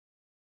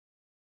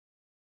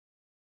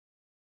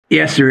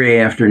Yesterday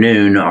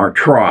afternoon, our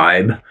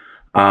tribe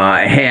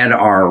had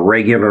our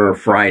regular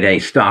Friday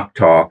stock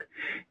talk,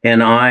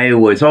 and I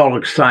was all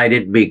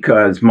excited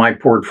because my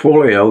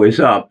portfolio is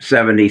up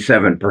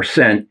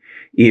 77%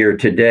 year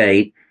to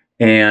date,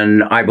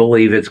 and I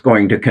believe it's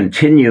going to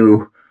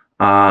continue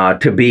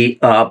to be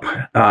up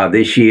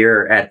this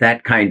year at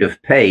that kind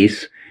of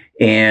pace.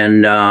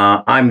 And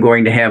I'm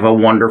going to have a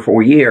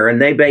wonderful year.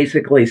 And they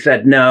basically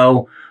said,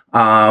 no,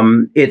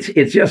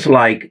 it's just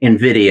like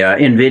NVIDIA.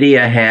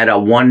 NVIDIA had a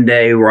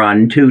 1-day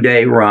run,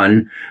 2-day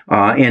run,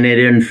 and it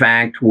in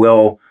fact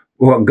will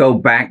go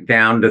back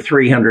down to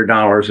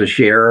 $300 a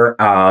share,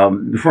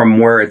 from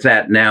where it's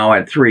at now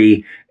at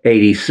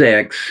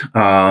 386.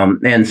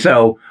 And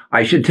so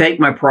I should take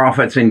my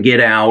profits and get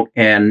out,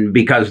 and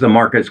because the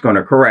market's going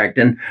to correct.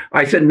 And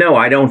I said, no,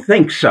 I don't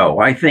think so.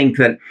 I think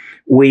that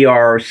we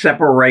are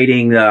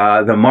separating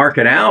the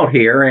market out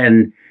here,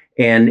 and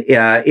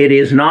it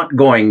is not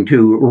going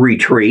to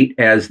retreat,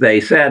 as they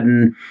said.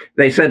 And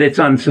they said it's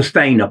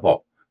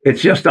unsustainable.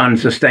 It's just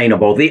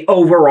unsustainable. The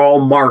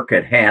overall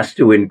market has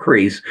to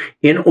increase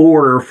in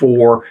order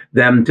for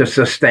them to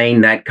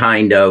sustain that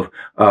kind of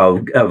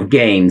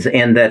gains,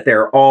 and that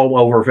they're all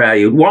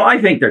overvalued. Well,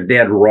 I think they're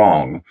dead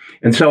wrong.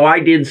 And so I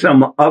did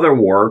some other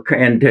work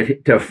and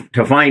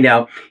to find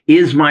out,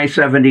 is my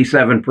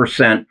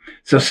 77%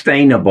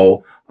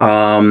 sustainable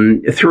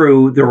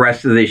through the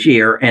rest of this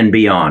year and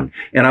beyond?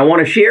 And I want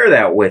to share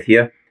that with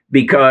you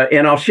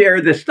and I'll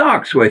share the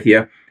stocks with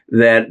you,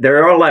 that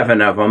there are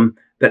 11 of them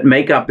that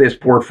make up this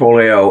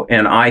portfolio,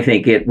 and I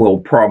think it will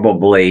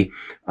probably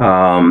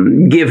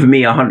give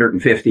me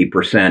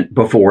 150%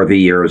 before the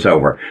year is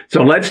over.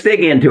 So let's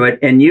dig into it,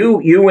 and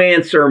you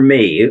answer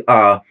me.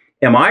 Am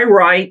I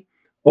right,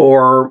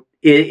 or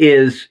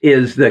is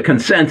the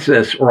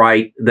consensus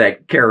right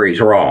that Kerry's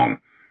wrong?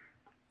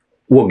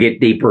 We'll get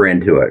deeper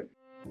into it.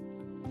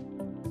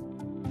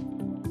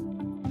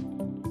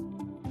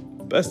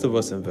 Best of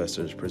Us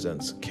Investors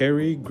presents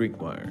Kerry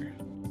Griegmeyer.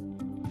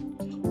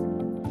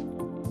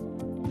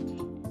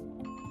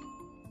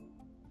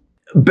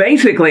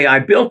 Basically, I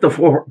built the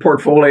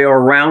portfolio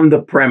around the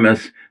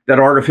premise that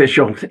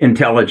artificial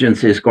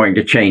intelligence is going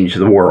to change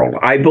the world.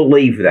 I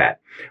believe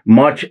that,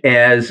 much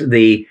as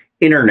the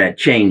internet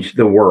changed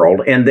the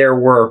world. And there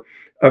were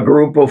a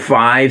group of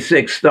 5,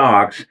 6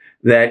 stocks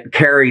that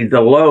carried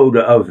the load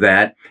of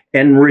that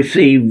and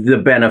received the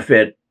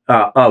benefit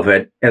of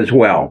it as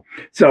well.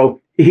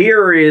 So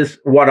here is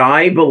what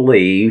I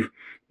believe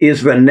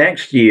is the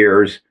next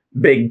year's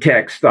big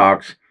tech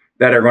stocks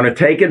that are going to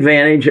take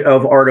advantage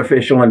of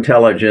artificial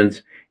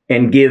intelligence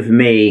and give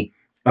me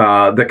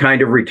the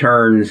kind of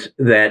returns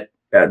that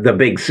the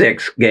big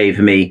 6 gave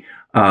me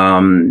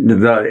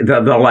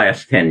the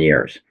last 10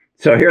 years.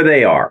 So here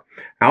they are: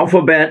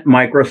 Alphabet,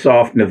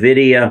 Microsoft,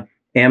 NVIDIA,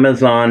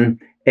 Amazon,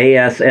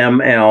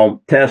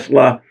 ASML,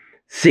 Tesla,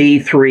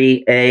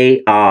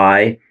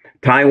 C3AI,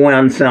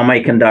 Taiwan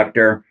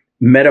Semiconductor,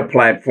 Meta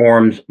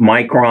Platforms,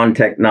 Micron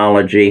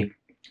Technology,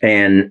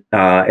 and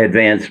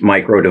Advanced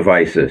Micro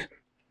Devices.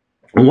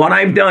 What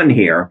I've done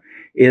here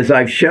is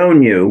I've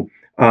shown you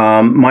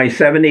my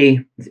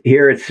 70,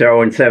 here it's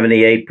showing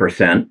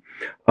 78%,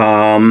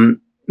 my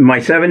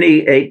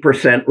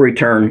 78%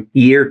 return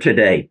year to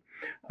date.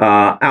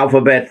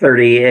 Alphabet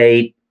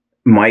 38,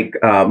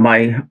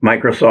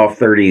 Microsoft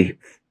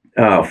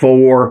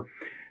 34,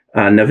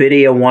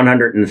 NVIDIA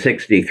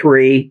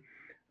 163,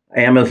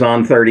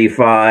 Amazon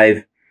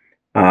 35,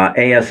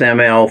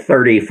 ASML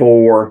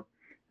 34,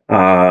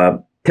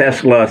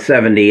 Tesla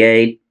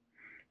 78,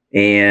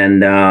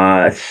 and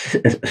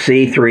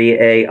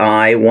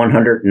C3AI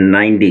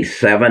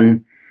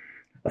 197,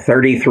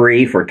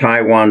 33 for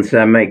Taiwan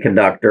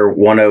Semiconductor,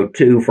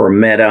 102 for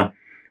Meta,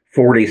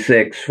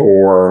 46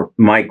 for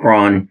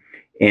Micron,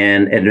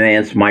 and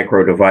Advanced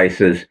Micro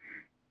Devices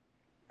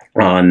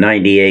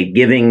 98,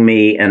 giving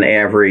me an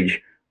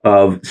average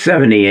of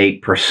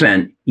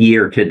 78%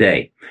 year to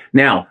date.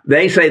 Now,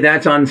 they say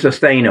that's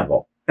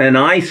unsustainable. And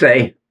I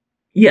say,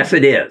 yes,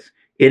 it is.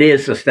 It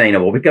is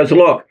sustainable, because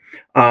look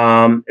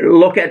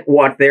at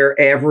what their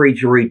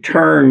average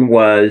return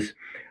was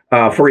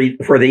for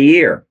the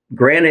year.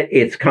 Granted,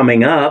 it's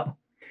coming up,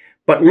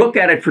 but look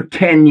at it for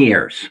 10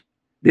 years.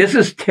 This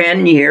is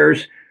 10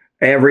 years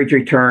average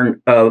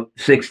return of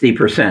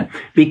 60%,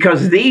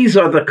 because these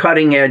are the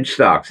cutting edge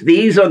stocks.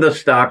 These are the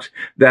stocks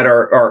that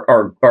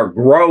are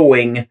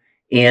growing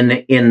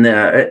in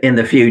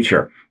the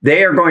future.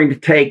 They are going to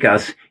take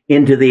us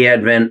into the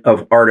advent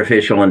of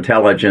artificial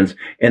intelligence,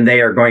 and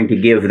they are going to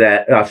give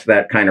us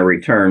that kind of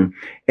return.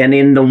 And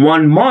in the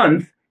 1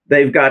 month,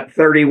 they've got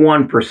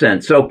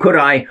 31%. So could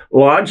I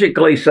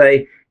logically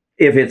say,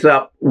 if it's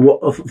up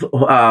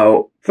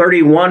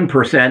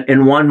 31%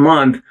 in 1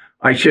 month,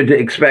 I should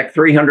expect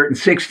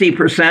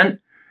 360%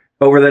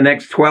 over the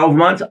next 12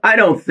 months? I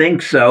don't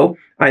think so.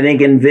 I think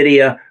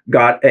NVIDIA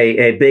got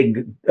a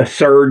big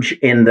surge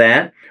in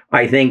that.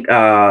 I think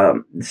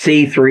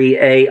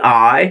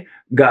C3AI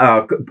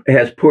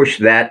has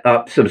pushed that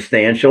up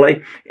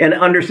substantially. And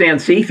understand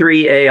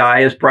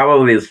C3AI is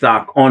probably the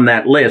stock on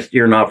that list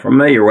you're not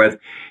familiar with.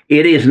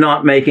 It is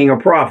not making a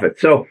profit.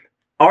 So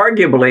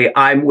arguably,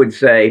 I would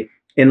say,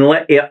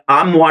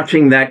 I'm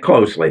watching that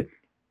closely.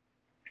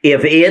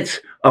 If it's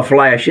a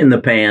flash in the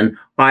pan,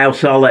 I'll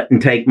sell it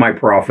and take my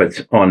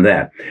profits on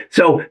that.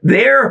 So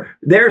their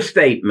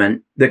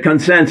statement, the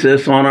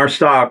consensus on our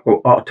stock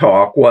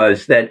talk,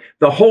 was that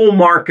the whole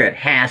market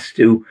has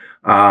to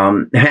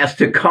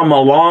come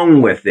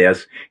along with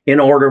this in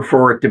order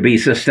for it to be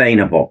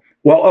sustainable.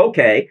 Well,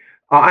 okay.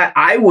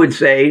 I would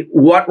say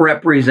what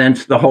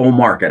represents the whole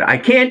market. I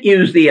can't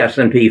use the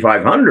S&P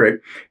 500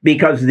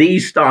 because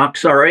these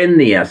stocks are in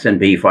the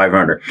S&P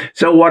 500.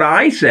 So what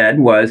I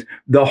said was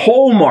the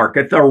whole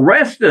market, the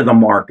rest of the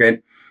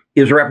market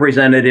is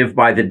representative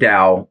by the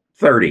Dow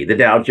 30, the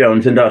Dow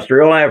Jones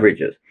Industrial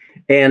Averages.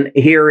 And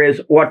here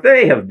is what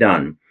they have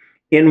done.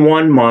 In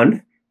 1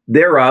 month,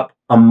 they're up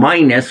a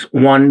minus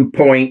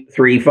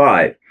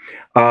 1.35.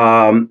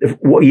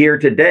 Year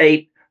to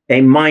date,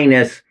 a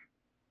minus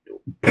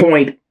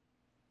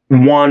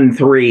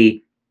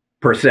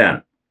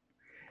 0.13%.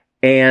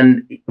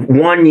 And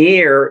 1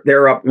 year,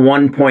 they're up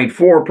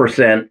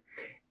 1.4%.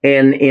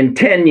 And in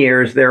 10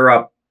 years, they're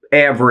up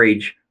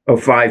average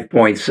of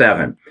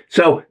 5.7.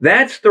 So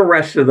that's the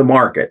rest of the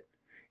market.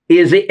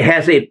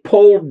 Has it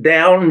pulled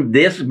down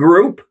this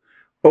group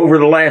over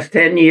the last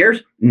 10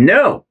 years?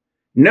 No,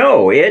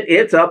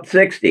 it's up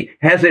 60.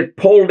 Has it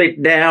pulled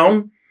it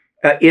down?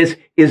 Is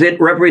it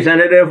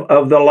representative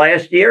of the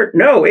last year?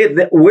 No,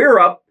 we're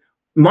up.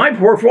 My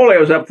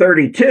portfolio is up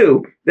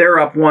 32. They're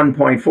up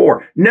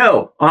 1.4.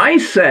 No, I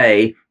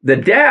say the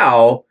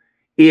Dow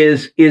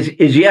is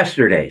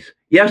yesterday's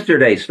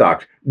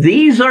stocks.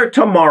 These are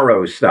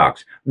tomorrow's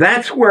stocks.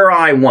 That's where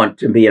I want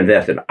to be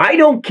invested. I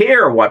don't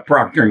care what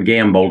Procter &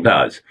 Gamble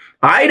does.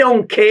 I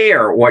don't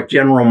care what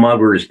General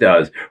Motors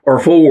does or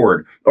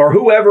Ford or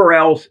whoever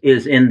else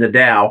is in the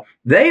Dow.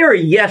 They are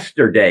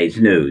yesterday's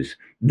news.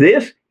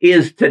 This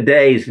is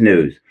today's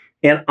news.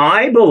 And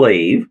I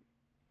believe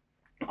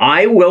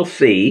I will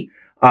see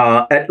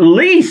at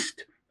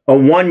least a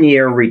 1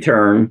 year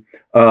return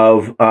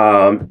of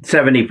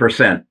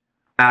 70%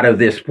 out of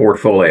this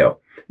portfolio.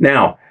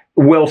 Now,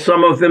 will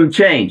some of them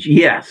change?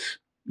 Yes.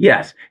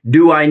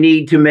 Do I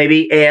need to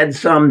maybe add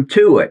some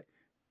to it?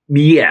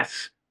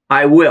 Yes,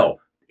 I will.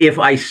 If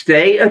I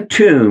stay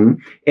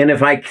attuned, and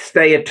if I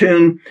stay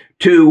attuned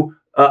to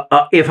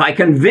if I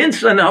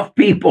convince enough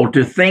people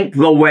to think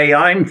the way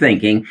I'm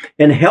thinking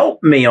and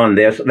help me on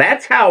this,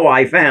 that's how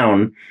I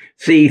found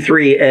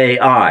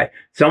C3AI.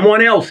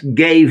 Someone else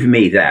gave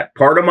me that.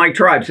 Part of my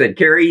tribe said,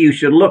 Kerry, you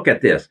should look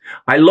at this.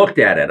 I looked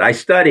at it. I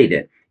studied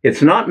it.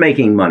 It's not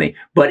making money,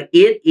 but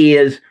it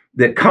is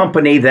the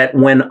company that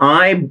when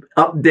I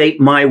update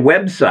my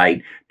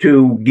website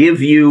to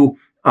give you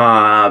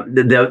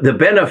the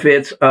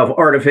benefits of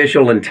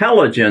artificial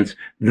intelligence,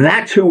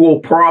 that's who will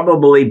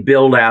probably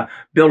build out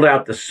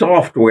the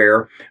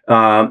software,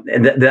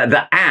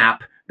 the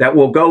app that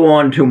will go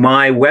on to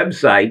my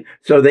website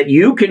so that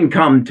you can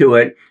come to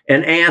it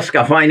and ask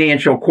a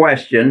financial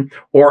question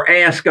or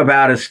ask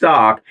about a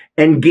stock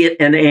and get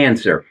an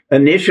answer.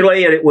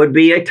 Initially, it would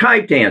be a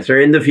typed answer.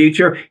 In the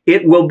future,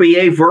 it will be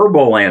a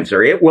verbal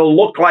answer. It will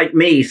look like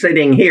me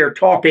sitting here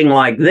talking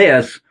like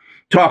this,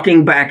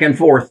 talking back and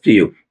forth to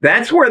you.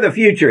 That's where the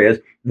future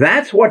is.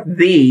 That's what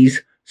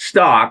these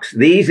stocks,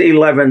 these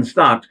 11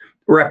 stocks,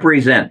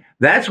 represent.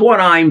 That's what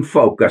I'm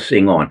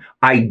focusing on.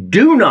 I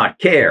do not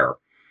care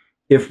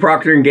if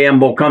Procter &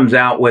 Gamble comes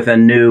out with a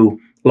new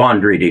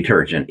laundry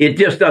detergent. It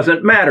just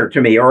doesn't matter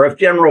to me. Or if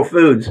General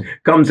Foods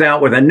comes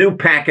out with a new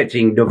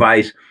packaging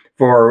device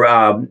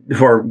for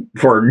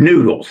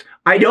noodles.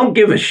 I don't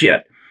give a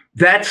shit.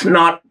 That's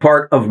not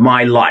part of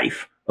my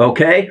life.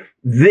 Okay?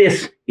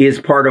 This is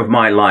part of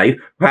my life,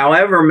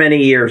 however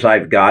many years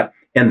I've got,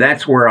 and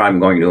that's where I'm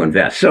going to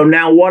invest. So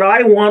now what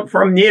I want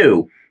from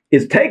you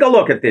is take a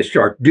look at this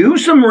chart, do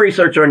some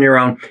research on your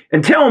own,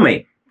 and tell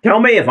me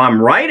if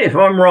I'm right, if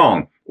I'm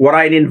wrong. What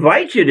I'd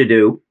invite you to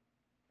do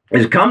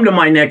is come to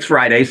my next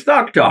Friday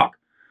Stock Talk.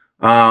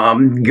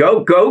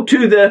 Go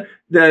to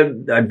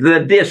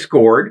the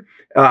Discord.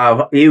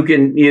 You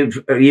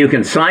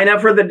can sign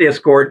up for the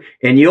Discord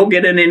and you'll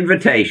get an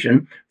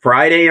invitation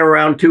Friday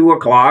around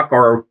 2:00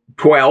 or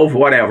 12,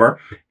 whatever.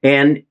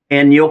 And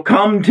you'll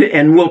come to,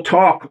 and we'll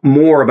talk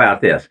more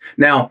about this.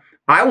 Now,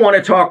 I want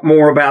to talk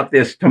more about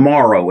this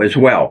tomorrow as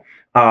well.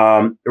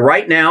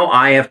 Right now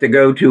I have to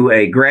go to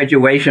a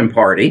graduation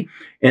party.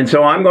 And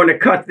so I'm going to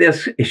cut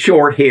this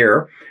short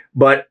here,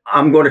 but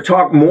I'm going to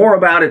talk more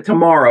about it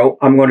tomorrow.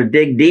 I'm going to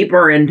dig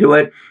deeper into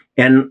it.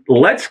 And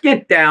let's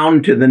get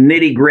down to the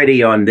nitty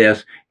gritty on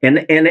this.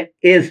 And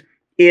is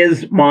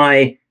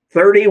my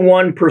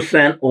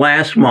 31%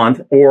 last month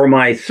or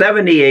my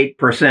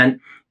 78%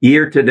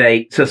 year to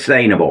date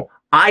sustainable?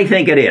 I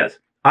think it is.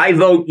 I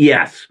vote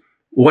yes.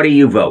 What do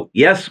you vote?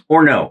 Yes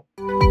or no?